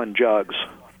 5-gallon jugs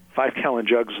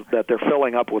that they're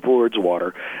filling up with Lourdes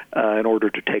water in order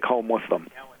to take home with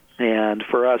them. And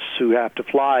for us who have to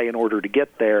fly in order to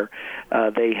get there,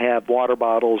 they have water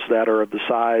bottles that are of the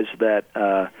size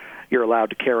that you're allowed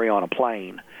to carry on a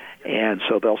plane, and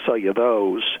so they'll sell you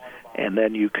those, and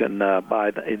then you can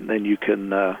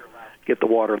get the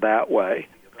water that way,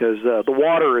 because the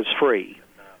water is free.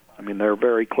 I mean, they're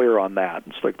very clear on that.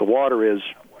 It's like the water is,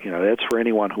 it's for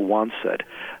anyone who wants it,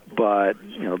 but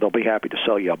they'll be happy to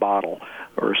sell you a bottle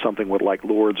or something with like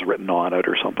Lourdes written on it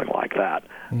or something like that.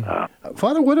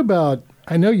 Father, what about?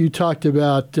 I know you talked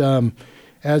about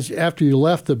as after you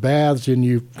left the baths and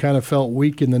you kind of felt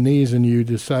weak in the knees and you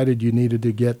decided you needed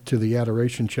to get to the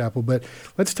Adoration Chapel. But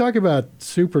let's talk about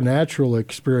supernatural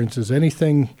experiences.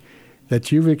 Anything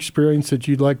that you've experienced that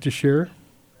you'd like to share?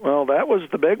 Well, that was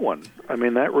the big one. I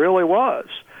mean, that really was.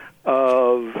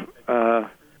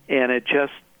 And it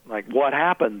just, like, what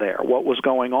happened there? What was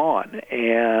going on?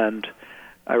 And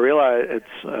I realized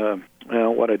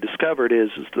what I discovered is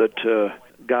that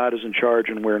God is in charge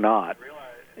and we're not.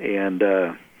 And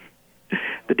the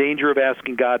danger of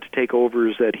asking God to take over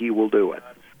is that He will do it.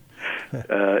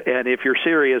 And if you're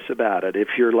serious about it, if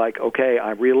you're like, okay,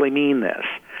 I really mean this,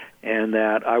 and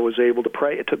that I was able to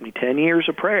pray, it took me 10 years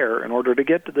of prayer in order to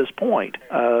get to this point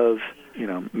of,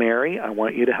 Mary, I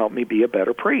want you to help me be a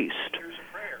better priest.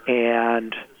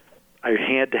 And I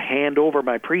had to hand over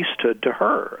my priesthood to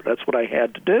her. That's what I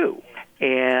had to do.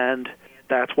 And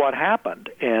that's what happened.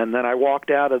 And then I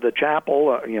walked out of the chapel,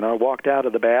 I walked out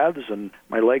of the baths, and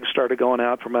my legs started going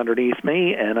out from underneath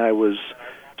me, and I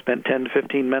spent 10 to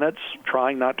 15 minutes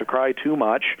trying not to cry too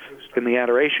much in the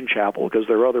Adoration Chapel because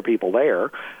there were other people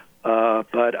there.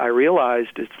 But I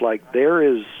realized it's like there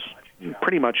is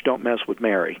pretty much don't mess with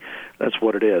Mary. That's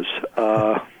what it is.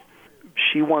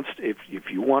 She wants, if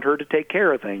you want her to take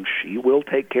care of things, she will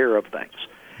take care of things.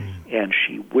 And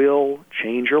she will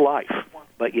change your life.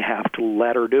 But you have to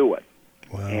let her do it.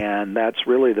 Wow. And that's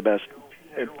really the best.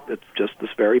 It's just this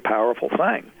very powerful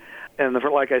thing. And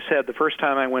like I said, the first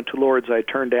time I went to Lourdes, I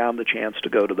turned down the chance to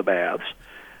go to the baths.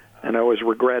 And I always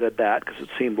regretted that because it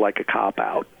seemed like a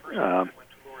cop-out.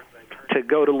 To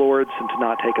go to Lourdes and to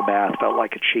not take a bath felt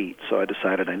like a cheat, so I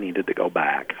decided I needed to go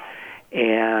back.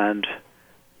 And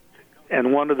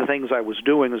one of the things I was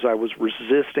doing is I was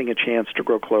resisting a chance to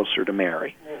grow closer to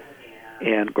Mary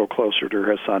and go closer to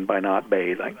her son by not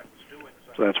bathing.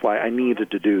 So that's why I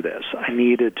needed to do this. I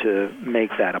needed to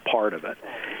make that a part of it.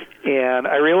 And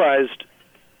I realized,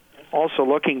 also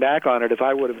looking back on it, if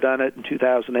I would have done it in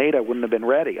 2008, I wouldn't have been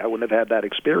ready. I wouldn't have had that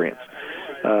experience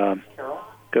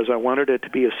because I wanted it to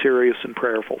be a serious and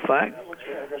prayerful thing.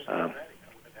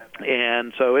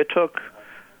 And so it took,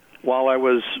 while I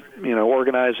was,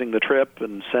 organizing the trip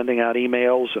and sending out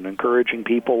emails and encouraging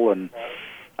people, and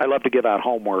I love to give out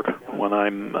homework when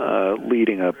I'm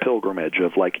leading a pilgrimage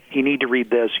of like, you need to read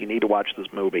this, you need to watch this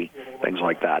movie, things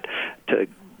like that, to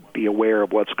be aware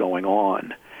of what's going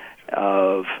on.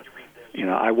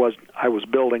 I was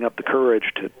building up the courage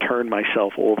to turn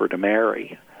myself over to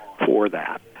Mary for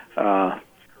that,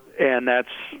 and that's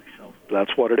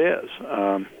what it is.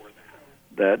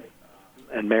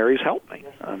 And Mary's helped me.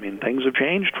 I mean, things have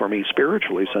changed for me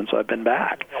spiritually since I've been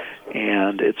back,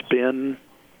 and it's been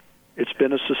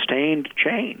a sustained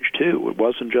change too. It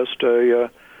wasn't just a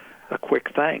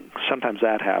quick thing. Sometimes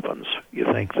that happens. You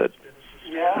think that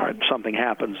something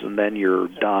happens and then you're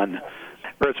done,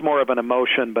 or it's more of an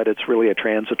emotion, but it's really a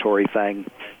transitory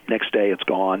thing. Next day it's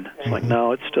gone. It's like,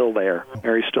 no, it's still there.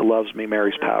 Mary still loves me.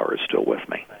 Mary's power is still with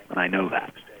me, and I know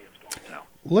that.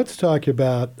 Let's talk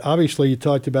about, obviously you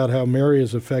talked about how Mary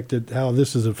has affected, how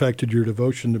this has affected your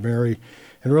devotion to Mary,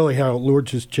 and really how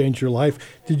Lourdes has changed your life.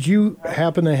 Did you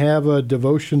happen to have a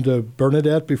devotion to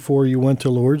Bernadette before you went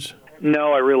to Lourdes?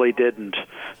 No, I really didn't.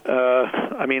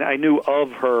 I knew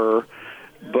of her,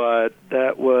 but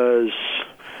that was,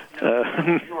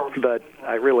 but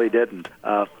I really didn't.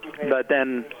 But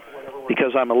then,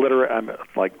 because I'm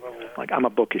I'm a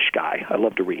bookish guy. I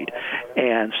love to read.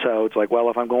 And so it's like, well,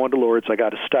 if I'm going to Lourdes, I got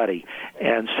to study.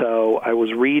 And so I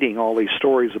was reading all these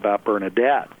stories about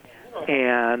Bernadette.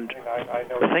 And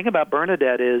the thing about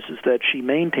Bernadette is that she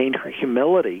maintained her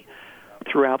humility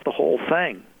throughout the whole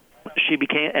thing. She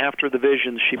became, after the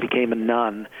visions, she became a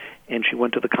nun, and she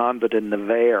went to the convent in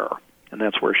Nevers, and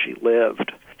that's where she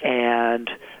lived. And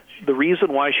the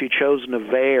reason why she chose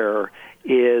Nevers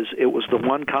is it was the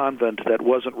one convent that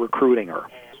wasn't recruiting her.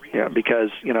 Yeah, because,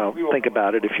 think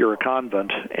about it. If you're a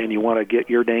convent and you want to get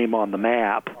your name on the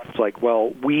map, it's like,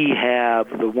 well, we have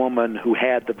the woman who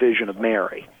had the vision of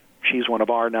Mary. She's one of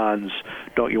our nuns.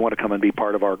 Don't you want to come and be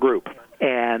part of our group?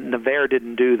 And Nevers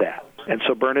didn't do that. And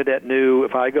so Bernadette knew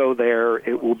if I go there,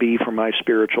 it will be for my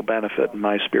spiritual benefit and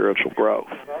my spiritual growth.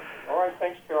 All right,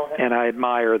 thanks, Carol. And I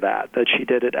admire that she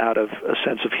did it out of a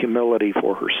sense of humility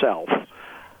for herself,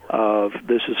 of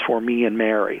this is for me and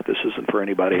Mary, this isn't for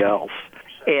anybody else.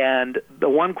 And the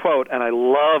one quote, and I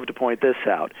love to point this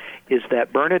out, is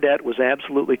that Bernadette was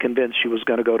absolutely convinced she was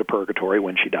going to go to purgatory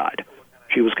when she died.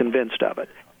 She was convinced of it.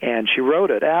 And she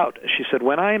wrote it out. She said,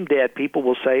 when I am dead, people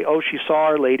will say, oh, she saw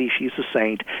Our Lady, she's a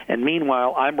saint, and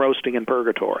meanwhile, I'm roasting in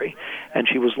purgatory. And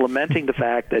she was lamenting the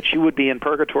fact that she would be in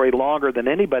purgatory longer than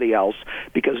anybody else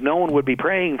because no one would be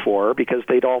praying for her because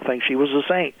they'd all think she was a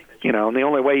saint. You know, and the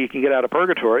only way you can get out of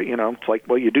purgatory, you know, it's like,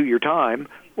 well, you do your time,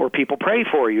 or people pray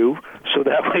for you, so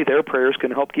that way their prayers can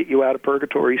help get you out of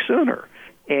purgatory sooner.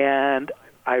 And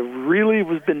I really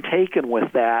have been taken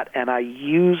with that, and I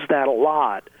use that a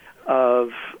lot,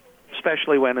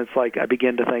 especially when it's like I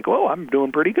begin to think, oh, I'm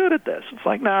doing pretty good at this. It's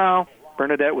like, no,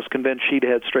 Bernadette was convinced she'd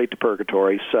head straight to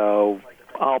purgatory, so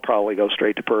I'll probably go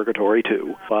straight to purgatory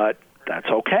too. But that's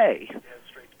okay.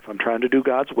 If I'm trying to do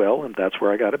God's will, and that's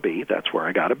where I got to be, that's where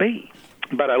I got to be.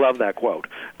 But I love that quote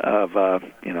of,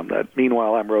 that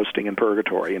meanwhile I'm roasting in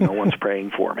purgatory and no one's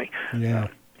praying for me. Yeah.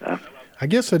 I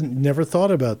guess I never thought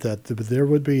about that, but there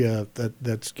would be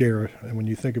that scare when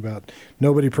you think about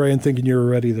nobody praying, thinking you're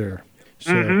already there.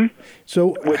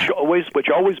 So, which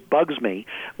always bugs me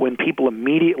when people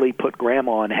immediately put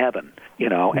Grandma in heaven,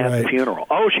 at the funeral.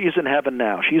 Oh, she's in heaven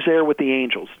now. She's there with the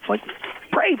angels. It's like,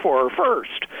 pray for her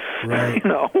first. Right.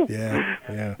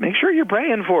 Yeah. Make sure you're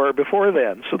praying for her before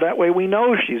then, so that way we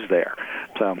know she's there.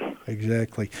 So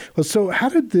exactly. Well, so how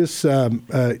did this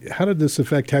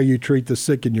affect how you treat the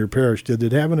sick in your parish? Did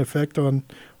it have an effect on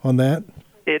that?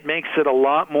 It makes it a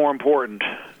lot more important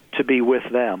to be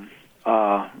with them.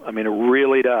 It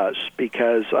really does,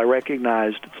 because I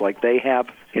recognized it's like they have,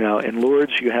 in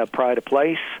Lourdes you have pride of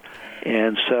place,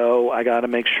 and so I got to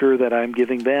make sure that I'm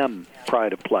giving them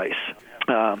pride of place.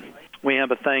 We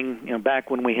have a thing, back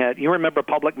when we had, you remember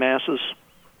public masses?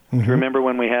 Mm-hmm. Do you remember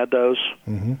when we had those?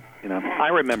 Mm-hmm. I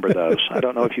remember those. I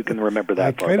don't know if you can remember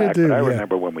that far back, but I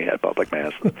remember when we had public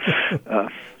masses.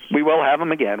 We will have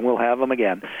them again. We'll have them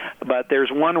again. But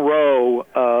there's one row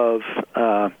of...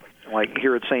 like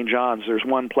here at St. John's, there's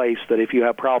one place that if you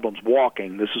have problems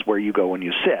walking, this is where you go and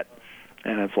you sit.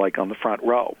 And it's like on the front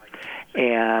row.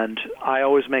 And I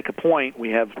always make a point,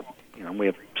 we have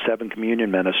 7 communion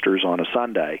ministers on a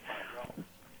Sunday.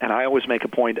 And I always make a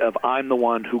point of I'm the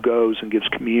one who goes and gives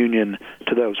communion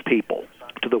to those people,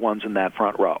 to the ones in that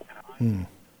front row.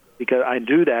 Because I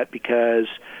do that because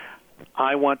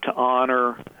I want to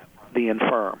honor the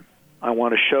infirm. I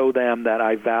want to show them that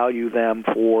I value them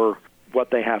for what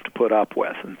they have to put up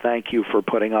with, and thank you for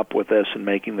putting up with this and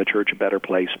making the church a better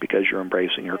place because you're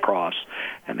embracing your cross.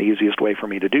 And the easiest way for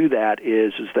me to do that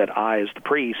is that I, as the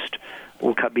priest,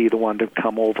 will be the one to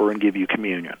come over and give you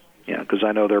communion. Because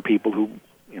I know there are people who,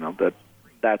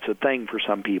 that's a thing for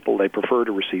some people. They prefer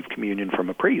to receive communion from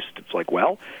a priest. It's like,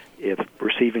 well, if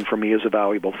receiving from me is a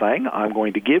valuable thing, I'm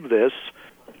going to give this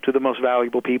to the most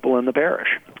valuable people in the parish.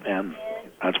 And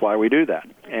that's why we do that.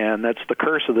 And that's the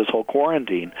curse of this whole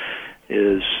quarantine.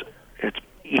 You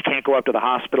can't go up to the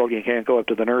hospital, you can't go up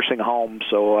to the nursing home,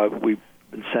 so we've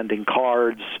been sending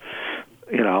cards.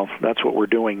 That's what we're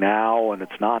doing now, and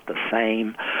it's not the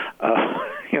same.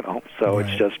 So right.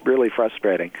 It's just really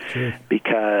frustrating. Sure.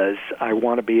 Because I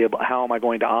want to be able, how am I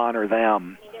going to honor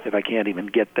them if I can't even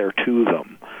get there to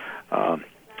them?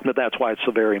 But that's why it's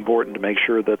so very important to make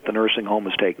sure that the nursing home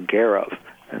is taken care of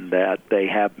and that they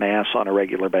have Mass on a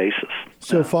regular basis.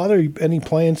 So, Father, any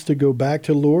plans to go back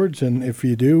to Lourdes? And if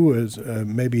you do,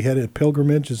 maybe head a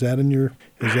pilgrimage? Is that in your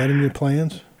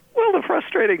plans? Well, the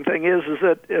frustrating thing is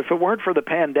that if it weren't for the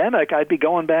pandemic, I'd be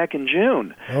going back in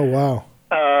June. Oh, wow.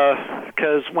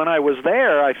 Because when I was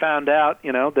there, I found out,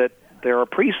 that there are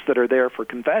priests that are there for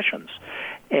confessions.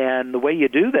 And the way you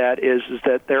do that is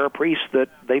that there are priests that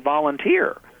they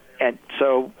volunteer. And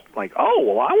so, like, oh,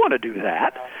 well, I want to do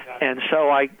that. And so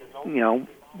I,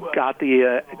 got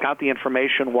the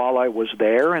information while I was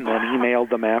there, and then emailed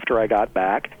them after I got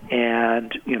back.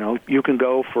 And you can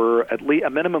go for at least a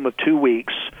minimum of 2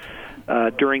 weeks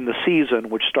during the season,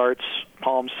 which starts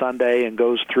Palm Sunday and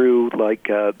goes through like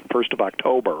the 1st of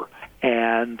October.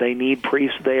 And they need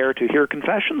priests there to hear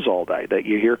confessions all day. That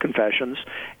you hear confessions,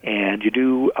 and you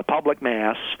do a public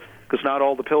Mass, because not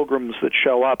all the pilgrims that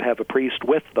show up have a priest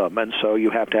with them, and so you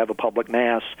have to have a public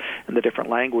Mass in the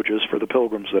different languages for the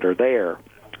pilgrims that are there.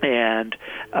 And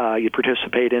you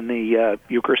participate in the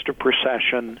Eucharistic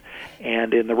procession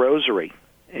and in the Rosary,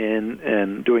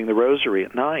 and doing the Rosary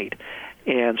at night.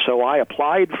 And so I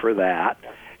applied for that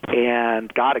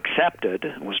and got accepted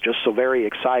and was just so very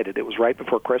excited. It was right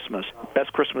before Christmas.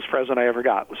 Best Christmas present I ever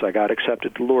got was I got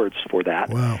accepted to Lourdes for that.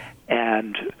 Wow.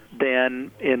 And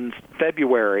then in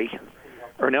February,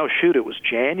 it was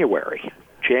January.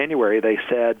 January, they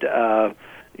said,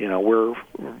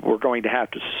 we're going to have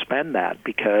to suspend that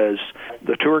because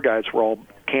the tour guides were all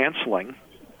canceling.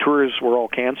 Tours were all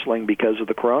canceling because of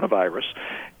the coronavirus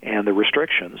and the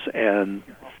restrictions. And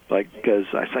because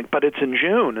I think, but it's in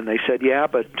June, and they said, yeah,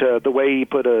 but the way you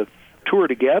put a tour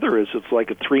together is it's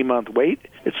like a 3-month wait.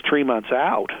 It's 3 months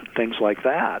out, things like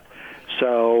that.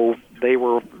 So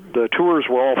the tours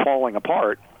were all falling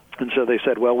apart, and so they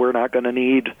said, well, we're not going to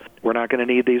need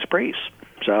these priests.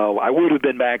 So I would have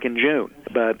been back in June,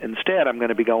 but instead I'm going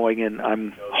to be going in.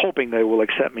 I'm hoping they will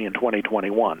accept me in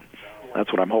 2021.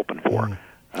 That's what I'm hoping for.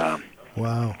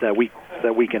 Wow. That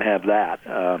we can have that.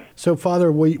 So,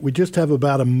 Father, we just have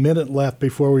about a minute left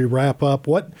before we wrap up.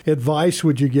 What advice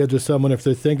would you give to someone if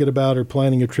they're thinking about or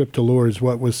planning a trip to Lourdes?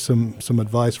 What was some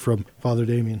advice from Father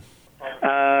Damien?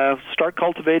 Start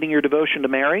cultivating your devotion to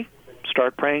Mary.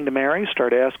 Start praying to Mary.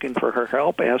 Start asking for her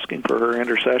help, asking for her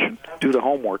intercession. Do the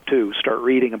homework, too. Start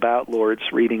reading about Lourdes,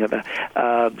 reading about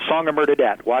Song of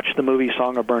Bernadette. Watch the movie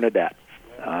Song of Bernadette,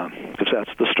 because that's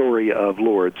the story of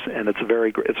Lourdes, and it's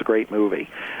a great movie.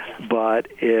 But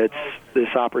it's this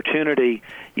opportunity.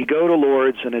 You go to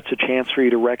Lourdes, and it's a chance for you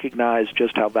to recognize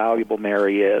just how valuable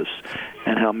Mary is,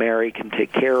 and how Mary can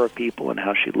take care of people, and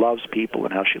how she loves people,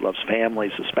 and how she loves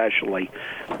families especially,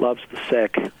 loves the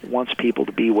sick, wants people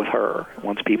to be with her,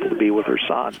 wants people to be with her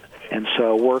son. And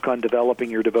so work on developing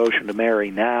your devotion to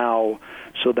Mary now,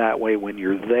 so that way when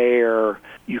you're there,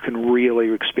 you can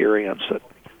really experience it.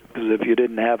 Because if you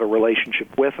didn't have a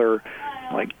relationship with her,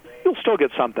 you'll still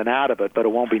get something out of it, but it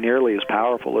won't be nearly as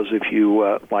powerful as if you,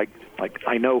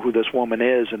 I know who this woman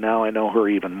is, and now I know her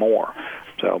even more.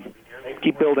 So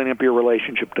keep building up your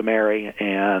relationship to Mary,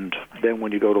 and then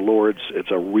when you go to Lourdes,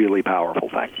 it's a really powerful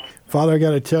thing. Father, I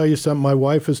got to tell you something. My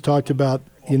wife has talked about,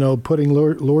 putting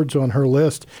Lourdes on her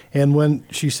list. And when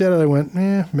she said it, I went,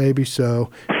 maybe so.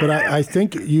 But I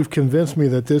think you've convinced me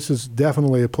that this is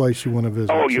definitely a place you want to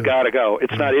visit. Oh, you got to go.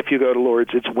 It's not if you go to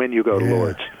Lourdes, it's when you go to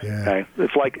Lourdes. Yeah. Okay?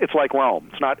 It's like Rome.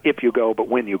 It's not if you go, but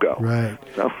when you go. Right.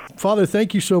 So. Father,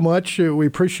 thank you so much. We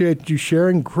appreciate you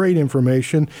sharing great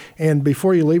information. And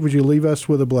before you leave, would you leave us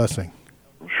with a blessing?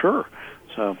 Sure.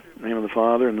 So, in the name of the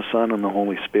Father, and the Son, and the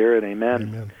Holy Spirit, amen.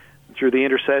 Amen. Through the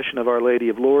intercession of Our Lady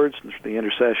of Lourdes, and through the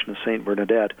intercession of Saint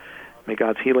Bernadette, may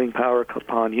God's healing power come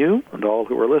upon you and all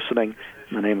who are listening,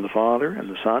 in the name of the Father, and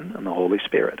the Son, and the Holy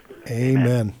Spirit.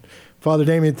 Amen. Father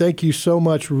Damien, thank you so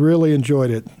much. Really enjoyed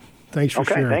it. Thanks for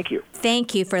sharing. Okay, thank you.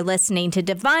 Thank you for listening to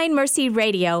Divine Mercy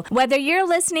Radio. Whether you're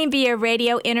listening via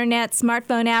radio, internet,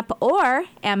 smartphone app, or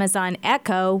Amazon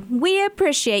Echo, we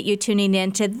appreciate you tuning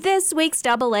in to this week's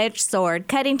Double-Edged Sword,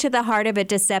 cutting to the heart of a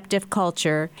deceptive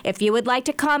culture. If you would like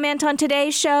to comment on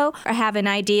today's show or have an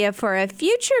idea for a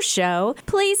future show,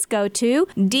 please go to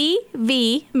dvmercy.com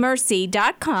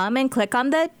and click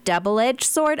on the Double-Edged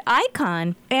Sword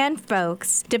icon. And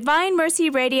folks, Divine Mercy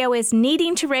Radio is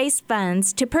needing to raise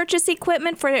funds to purchase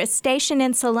equipment for a station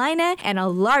in Salina and a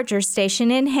larger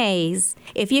station in Hayes.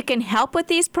 If you can help with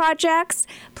these projects,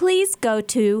 please go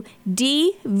to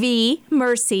dvmercy.com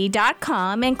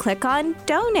and click on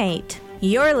Donate.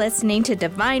 You're listening to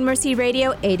Divine Mercy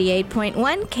Radio 88.1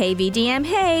 KVDM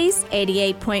Hayes,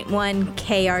 88.1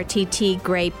 KRTT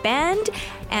Great Bend,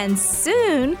 and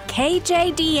soon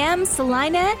KJDM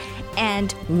Salina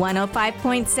and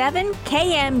 105.7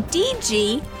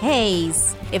 KMDG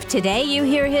Hayes. If today you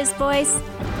hear his voice,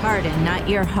 harden not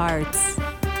your hearts.